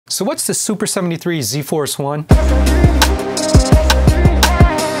So what's the Super73 Z1?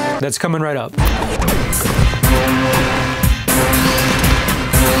 That's coming right up.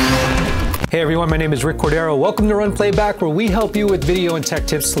 Hey everyone, my name is Rick Cordero. Welcome to RunPlayBack, where we help you with video and tech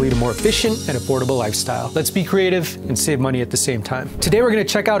tips to lead a more efficient and affordable lifestyle. Let's be creative and save money at the same time. Today we're going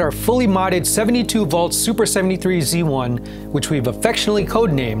to check out our fully modded 72 volt Super73 Z1, which we've affectionately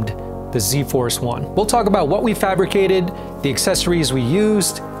codenamed the Z1. We'll talk about what we fabricated, the accessories we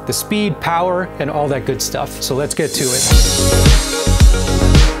used, the speed, power, and all that good stuff. So let's get to it.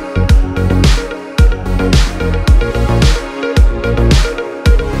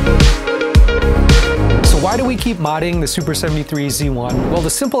 Why do we keep modding the Super73 Z1? Well, the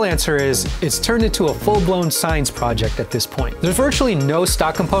simple answer is it's turned into a full-blown science project at this point. There's virtually no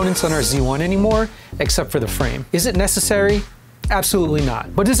stock components on our Z1 anymore, except for the frame. Is it necessary? Absolutely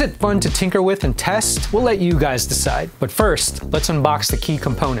not. But is it fun to tinker with and test? We'll let you guys decide. But first, let's unbox the key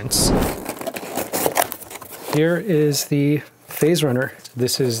components. Here is the phase runner.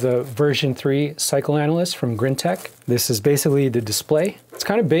 This is the version 3 cycle analyst from Grintech. This is basically the display. It's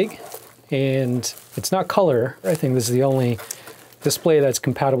kind of big, and it's not color. I think this is the only display that's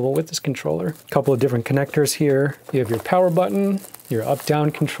compatible with this controller. A couple of different connectors here. You have your power button, your up-down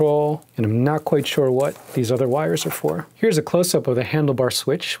control, and I'm not quite sure what these other wires are for. Here's a close-up of the handlebar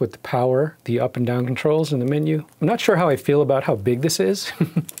switch with the power, the up and down controls, and the menu. I'm not sure how I feel about how big this is.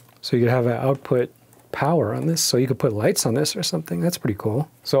 So you could have an output power on this, so you could put lights on this or something. That's pretty cool.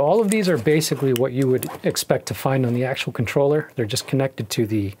 So all of these are basically what you would expect to find on the actual controller. They're just connected to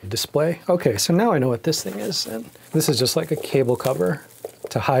the display. Okay, so now I know what this thing is. And this is just like a cable cover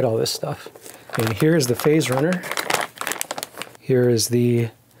to hide all this stuff. And here's the phase runner. Here is the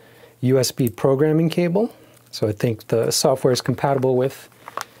USB programming cable. So I think the software is compatible with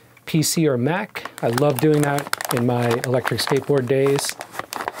PC or Mac. I love doing that in my electric skateboard days.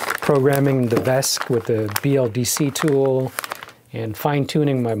 Programming the VESC with the BLDC tool and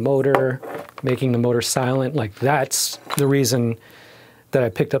fine-tuning my motor, making the motor silent. Like, that's the reason that I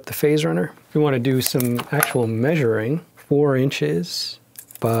picked up the phase runner. If you want to do some actual measuring, 4 inches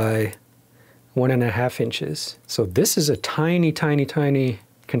by 1.5 inches. So this is a tiny, tiny, tiny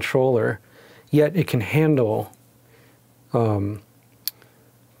controller, yet it can handle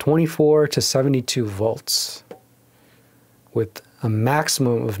 24 to 72 volts with a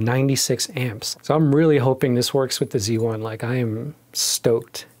maximum of 96 amps. So I'm really hoping this works with the Z1. Like, I am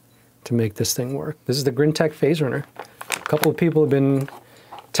stoked to make this thing work. This is the Grintech phase runner. A couple of people have been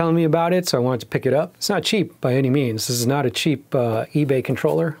telling me about it, so I wanted to pick it up. It's not cheap by any means. This is not a cheap ebike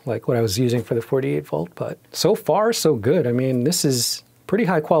controller like what I was using for the 48 volt, but so far so good. I mean, this is pretty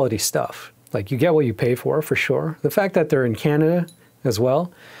high quality stuff. Like, you get what you pay for sure. The fact that they're in Canada as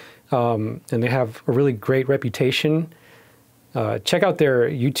well, and they have a really great reputation. Check out their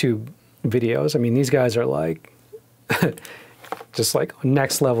YouTube videos. I mean, these guys are like, just like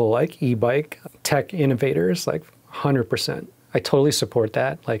next level, like e-bike tech innovators, like 100%. I totally support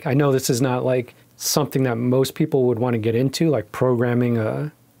that. Like, I know this is not like something that most people would want to get into, like programming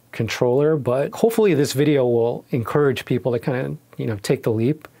a controller, but hopefully this video will encourage people to kind of, take the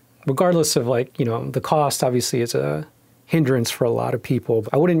leap, regardless of like, the cost obviously is a hindrance for a lot of people.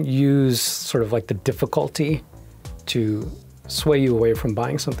 I wouldn't use sort of like the difficulty to sway you away from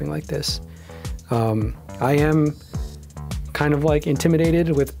buying something like this. I am kind of like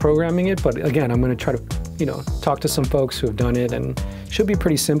intimidated with programming it, but again, I'm going to try to, talk to some folks who have done it, and it should be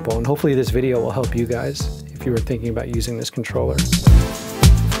pretty simple. And hopefully this video will help you guys if you were thinking about using this controller.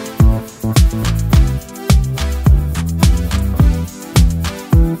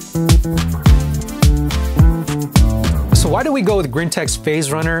 So why do we go with Grintech's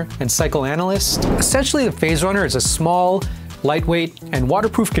phase runner and cycle analyst? Essentially, the phase runner is a small, lightweight, and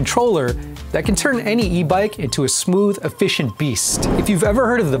waterproof controller that can turn any e-bike into a smooth, efficient beast. If you've ever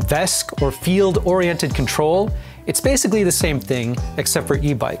heard of the VESC, or field-oriented control, it's basically the same thing, except for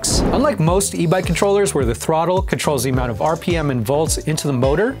e-bikes. Unlike most e-bike controllers where the throttle controls the amount of RPM and volts into the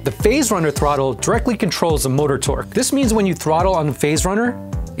motor, the phase runner throttle directly controls the motor torque. This means when you throttle on the phase runner,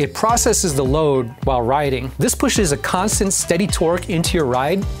 it processes the load while riding. This pushes a constant, steady torque into your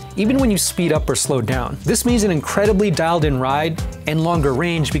ride, even when you speed up or slow down. This means an incredibly dialed-in ride and longer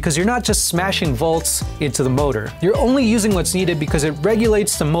range because you're not just smashing volts into the motor. You're only using what's needed because it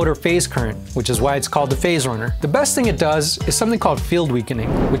regulates the motor phase current, which is why it's called the phase runner. The best thing it does is something called field weakening,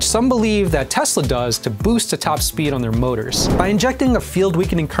 which some believe that Tesla does to boost the top speed on their motors. By injecting a field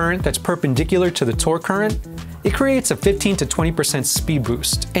weakening current that's perpendicular to the torque current, it creates a 15 to 20% speed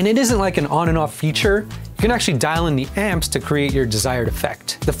boost. And it isn't like an on and off feature. You can actually dial in the amps to create your desired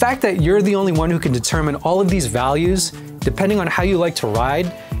effect. The fact that you're the only one who can determine all of these values, depending on how you like to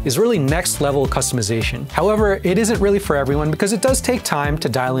ride, is really next level customization. However, it isn't really for everyone because it does take time to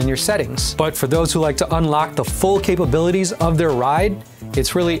dial in your settings. But for those who like to unlock the full capabilities of their ride,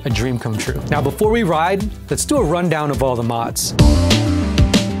 it's really a dream come true. Now, before we ride, let's do a rundown of all the mods.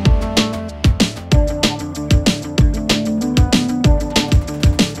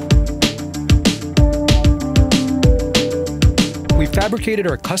 We fabricated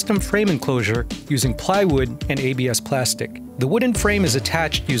our custom frame enclosure using plywood and ABS plastic. The wooden frame is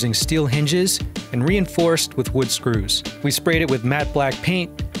attached using steel hinges and reinforced with wood screws. We sprayed it with matte black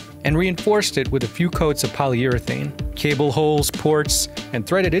paint and reinforced it with a few coats of polyurethane. Cable holes, ports, and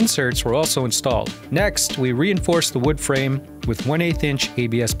threaded inserts were also installed. Next, we reinforced the wood frame with 1/8 inch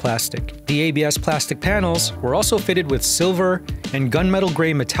ABS plastic. The ABS plastic panels were also fitted with silver and gunmetal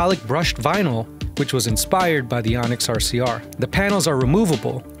gray metallic brushed vinyl, which was inspired by the Onyx RCR. The panels are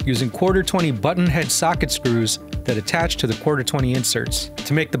removable using 1/4-20 button head socket screws that attach to the 1/4-20 inserts.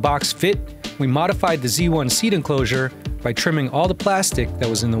 To make the box fit, we modified the Z1 seat enclosure by trimming all the plastic that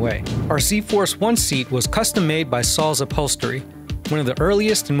was in the way. Our Z-Force 1 seat was custom made by Saul's Upholstery, one of the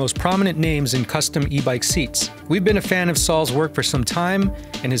earliest and most prominent names in custom e-bike seats. We've been a fan of Saul's work for some time,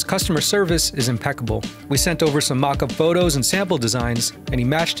 and his customer service is impeccable. We sent over some mock-up photos and sample designs, and he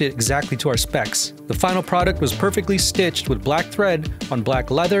matched it exactly to our specs. The final product was perfectly stitched with black thread on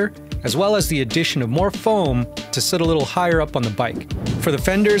black leather, as well as the addition of more foam to sit a little higher up on the bike. For the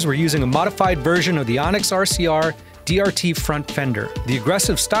fenders, we're using a modified version of the Onyx RCR DRT front fender. The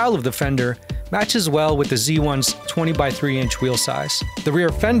aggressive style of the fender matches well with the Z1's 20x3-inch wheel size. The rear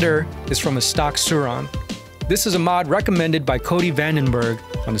fender is from a stock Suron. This is a mod recommended by Cody Vandenberg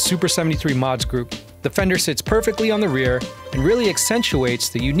on the Super73 mods group. The fender sits perfectly on the rear and really accentuates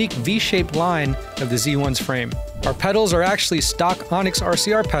the unique V-shaped line of the Z1's frame. Our pedals are actually stock Onyx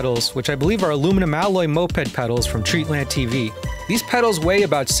RCR pedals, which I believe are aluminum alloy moped pedals from Treatland TV. These pedals weigh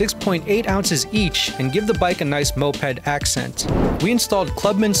about 6.8 ounces each and give the bike a nice moped accent. We installed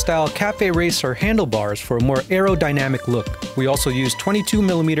Clubman-style Cafe Racer handlebars for a more aerodynamic look. We also used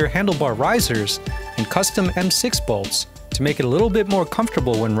 22mm handlebar risers and custom M6 bolts to make it a little bit more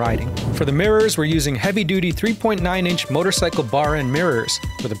comfortable when riding. For the mirrors, we're using heavy-duty 3.9-inch motorcycle bar end mirrors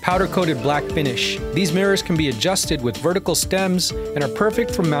with a powder-coated black finish. These mirrors can be adjusted with vertical stems and are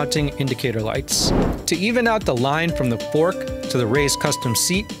perfect for mounting indicator lights. To even out the line from the fork to the raised custom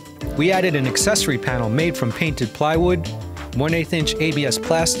seat, we added an accessory panel made from painted plywood, 1/8 inch ABS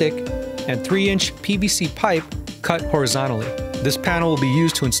plastic, and 3-inch PVC pipe cut horizontally. This panel will be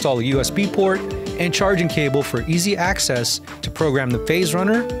used to install a USB port and charging cable for easy access to program the phase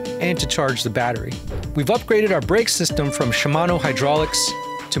runner and to charge the battery. We've upgraded our brake system from Shimano hydraulics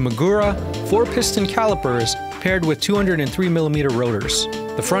to Magura 4-piston calipers paired with 203mm rotors.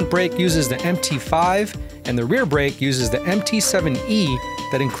 The front brake uses the MT5 and the rear brake uses the MT7E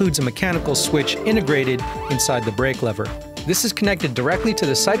that includes a mechanical switch integrated inside the brake lever. This is connected directly to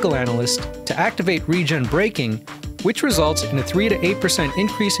the cycle analyst to activate regen braking, which results in a 3 to 8%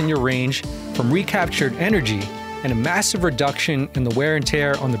 increase in your range from recaptured energy and a massive reduction in the wear and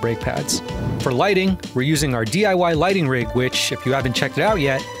tear on the brake pads. For lighting, we're using our DIY lighting rig, which, if you haven't checked it out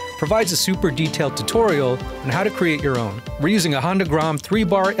yet, provides a super detailed tutorial on how to create your own. We're using a Honda Grom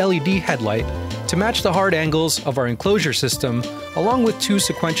 3-bar LED headlight to match the hard angles of our enclosure system, along with 2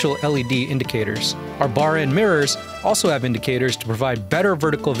 sequential LED indicators. Our bar end mirrors also have indicators to provide better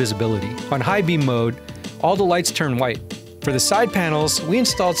vertical visibility. On high beam mode, all the lights turn white. For the side panels, we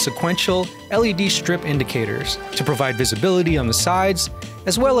installed sequential LED strip indicators to provide visibility on the sides,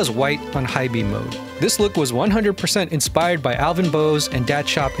 as well as white on high beam mode. This look was 100% inspired by Alvin Bose and Dat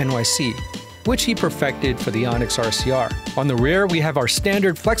Shop NYC, which he perfected for the Onyx RCR. On the rear, we have our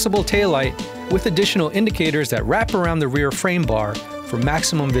standard flexible taillight with additional indicators that wrap around the rear frame bar for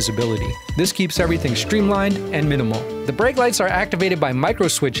maximum visibility. This keeps everything streamlined and minimal. The brake lights are activated by micro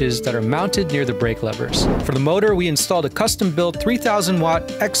switches that are mounted near the brake levers. For the motor, we installed a custom-built 3000-watt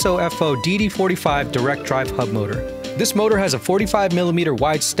XOFO DD45 direct drive hub motor. This motor has a 45mm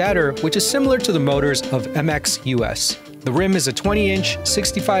wide stator, which is similar to the motors of MX US. The rim is a 20-inch,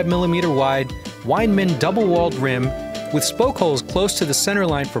 65mm wide Weinmann double-walled rim with spoke holes close to the center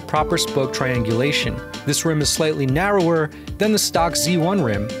line for proper spoke triangulation. This rim is slightly narrower than the stock Z1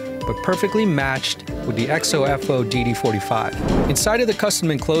 rim, but perfectly matched with the XOFO DD45. Inside of the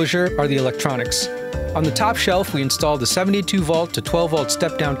custom enclosure are the electronics. On the top shelf, we installed the 72V to 12V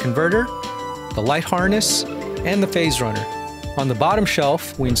step-down converter, the light harness, and the phase runner. On the bottom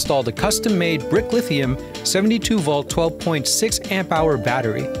shelf, we installed a custom-made brick lithium 72V 12.6 amp-hour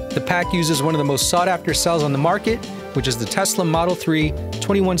battery. The pack uses one of the most sought-after cells on the market, which is the Tesla Model 3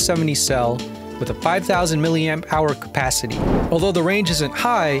 2170 cell with a 5,000 milliamp hour capacity. Although the range isn't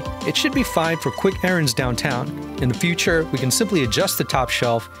high, it should be fine for quick errands downtown. In the future, we can simply adjust the top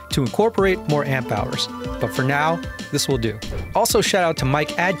shelf to incorporate more amp hours. But for now, this will do. Also, shout out to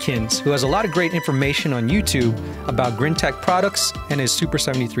Mike Adkins, who has a lot of great information on YouTube about Grintech products and his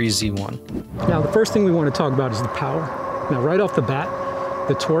Super73 Z1. Now, the first thing we want to talk about is the power. Now, right off the bat,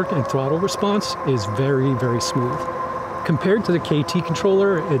 the torque and throttle response is very, very smooth. Compared to the KT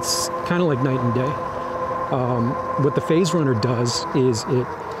controller, it's kind of like night and day. What the phase runner does is it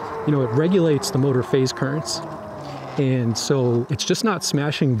regulates the motor phase currents. And so it's just not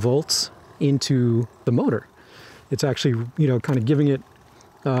smashing volts into the motor. It's actually, kind of giving it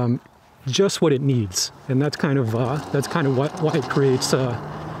just what it needs. And that's kind of why it creates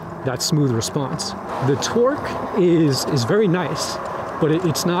that smooth response. The torque is very nice, but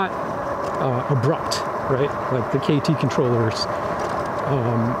it's not abrupt. Right? Like the KT controllers,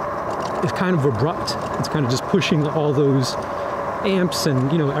 it's kind of abrupt. It's kind of just pushing all those amps and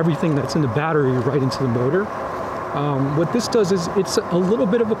everything that's in the battery right into the motor. What this does is it's a little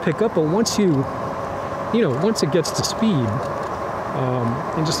bit of a pickup, but once it gets to speed,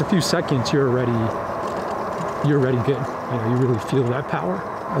 in just a few seconds, you're already good. You really feel that power.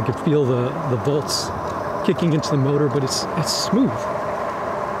 I can feel the volts kicking into the motor, but it's smooth.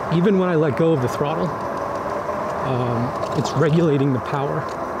 Even when I let go of the throttle, it's regulating the power,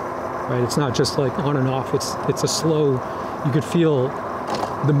 right? It's not just like on and off. It's a slow, you could feel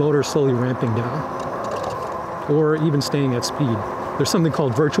the motor slowly ramping down or even staying at speed. There's something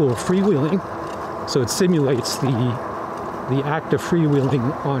called virtual freewheeling. So it simulates the act of freewheeling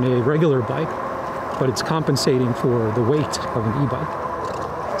on a regular bike, but it's compensating for the weight of an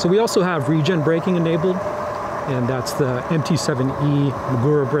e-bike. So we also have regen braking enabled, and that's the MT7E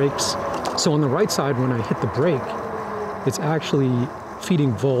Magura brakes. So on the right side, when I hit the brake, it's actually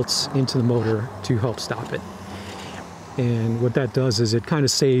feeding volts into the motor to help stop it. And what that does is it kind of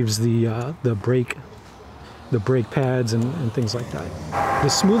saves the brake pads and things like that. The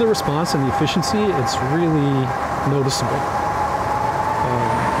smoother response and the efficiency, it's really noticeable.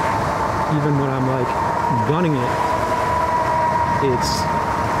 Even when I'm like gunning it, it's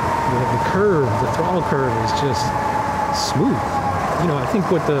the throttle curve is just smooth. I think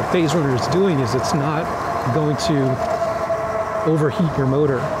what the phase runner is doing is it's not going to overheat your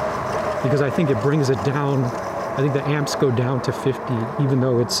motor, because I think it brings it down. I think the amps go down to 50, even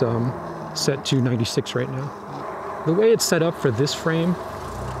though it's set to 96 right now. The way it's set up for this frame,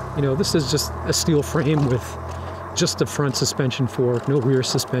 this is just a steel frame with just the front suspension fork, no rear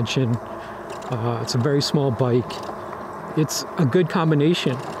suspension. It's a very small bike. It's a good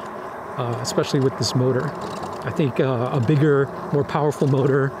combination, especially with this motor. I think a bigger, more powerful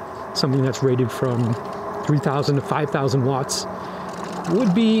motor, something that's rated from 3,000 to 5,000 watts,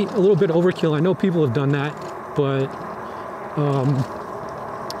 would be a little bit overkill. I know people have done that, but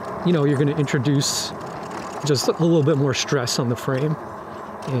you're going to introduce just a little bit more stress on the frame.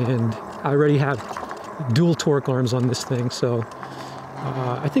 And I already have dual torque arms on this thing, so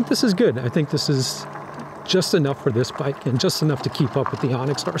I think this is good. I think this is just enough for this bike and just enough to keep up with the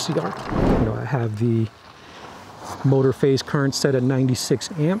Onyx RCR. I have the motor phase current set at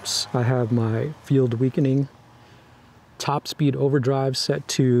 96 amps. I have my field weakening top speed overdrive set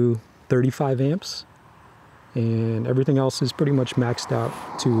to 35 amps. And everything else is pretty much maxed out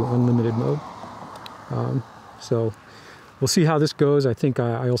to unlimited mode. So we'll see how this goes. I think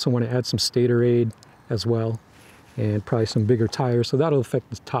I also want to add some stator aid as well, and probably some bigger tires. So that'll affect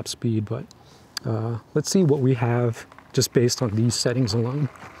the top speed, but let's see what we have just based on these settings alone.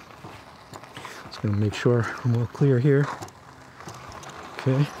 Just gonna make sure I'm all clear here.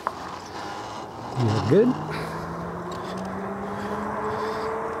 Okay, you're good.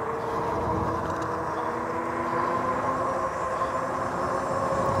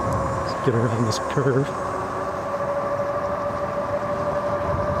 Let's get around this curve.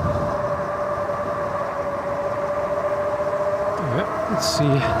 All right, let's see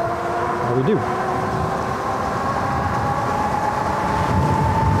how we do.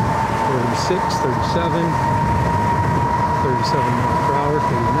 36, 37, 37 miles per hour,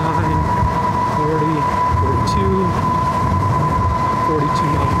 39, 40, 42, 42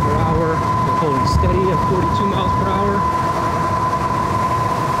 miles per hour. We're holding steady at 42 miles per hour.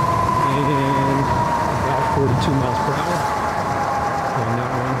 And about 42 miles per hour on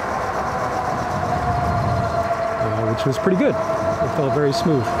that one, which was pretty good. It felt very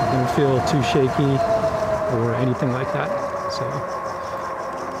smooth. It didn't feel too shaky or anything like that. So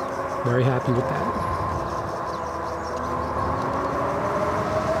very happy with that.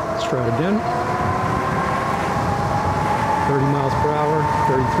 Let's try it again. 30 miles per hour,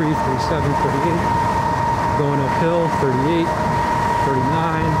 33, 37, 38. Going uphill, 38,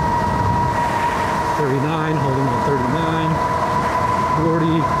 39, 39, holding on 39,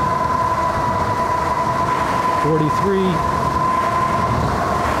 40, 43,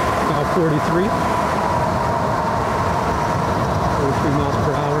 about 43, 43 miles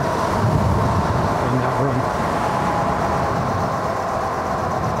per hour on that run.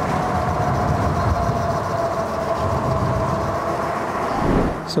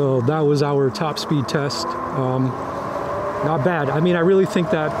 So that was our top speed test. Not bad. I mean, I really think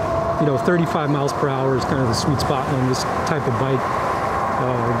that, 35 miles per hour is kind of the sweet spot on this type of bike.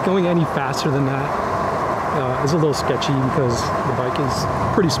 Going any faster than that is a little sketchy because the bike is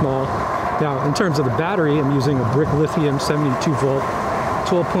pretty small. Now, in terms of the battery, I'm using a brick lithium 72 volt,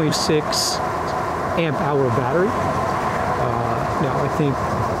 12.6 amp hour battery. Now, I think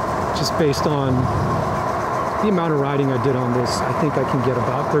just based on the amount of riding I did on this, I think I can get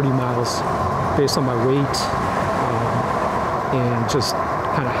about 30 miles based on my weight and just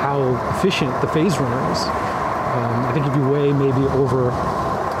kind of how efficient the phase runner is. I think if you weigh maybe over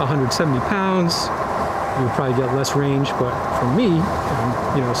 170 pounds, you would probably get less range, but for me,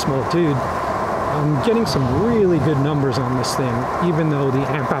 I'm a small dude, I'm getting some really good numbers on this thing, even though the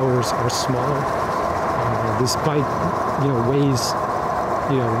amp hours are smaller. This bike, weighs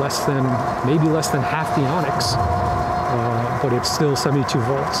maybe less than half the Onyx, but it's still 72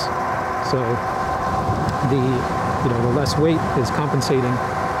 volts. So the less weight is compensating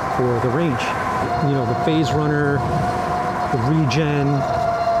for the range. The phase runner, the regen,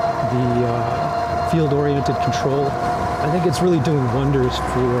 the field-oriented control, I think it's really doing wonders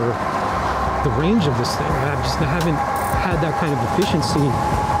for the range of this thing. I haven't had that kind of efficiency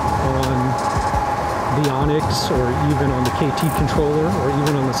on the Onyx or even on the KT controller or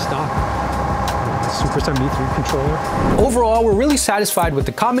even on the stock Super 73 controller. Overall, we're really satisfied with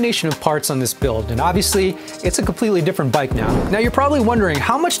the combination of parts on this build, and obviously it's a completely different bike now. Now you're probably wondering,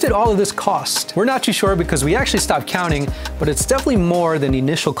 how much did all of this cost? We're not too sure because we actually stopped counting, but it's definitely more than the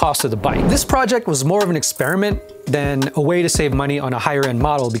initial cost of the bike. This project was more of an experiment than a way to save money on a higher end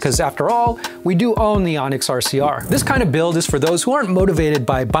model because after all, we do own the Onyx RCR. This kind of build is for those who aren't motivated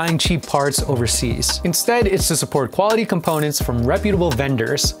by buying cheap parts overseas. Instead, it's to support quality components from reputable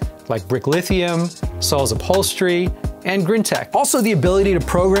vendors like Brick Lithium, Sol's Upholstery, and Grintech. Also, the ability to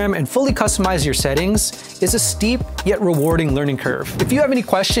program and fully customize your settings is a steep yet rewarding learning curve. If you have any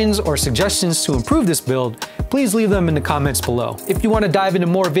questions or suggestions to improve this build, please leave them in the comments below. If you want to dive into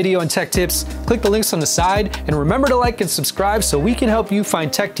more video and tech tips, click the links on the side and remember to like and subscribe so we can help you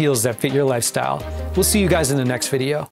find tech deals that fit your lifestyle. We'll see you guys in the next video.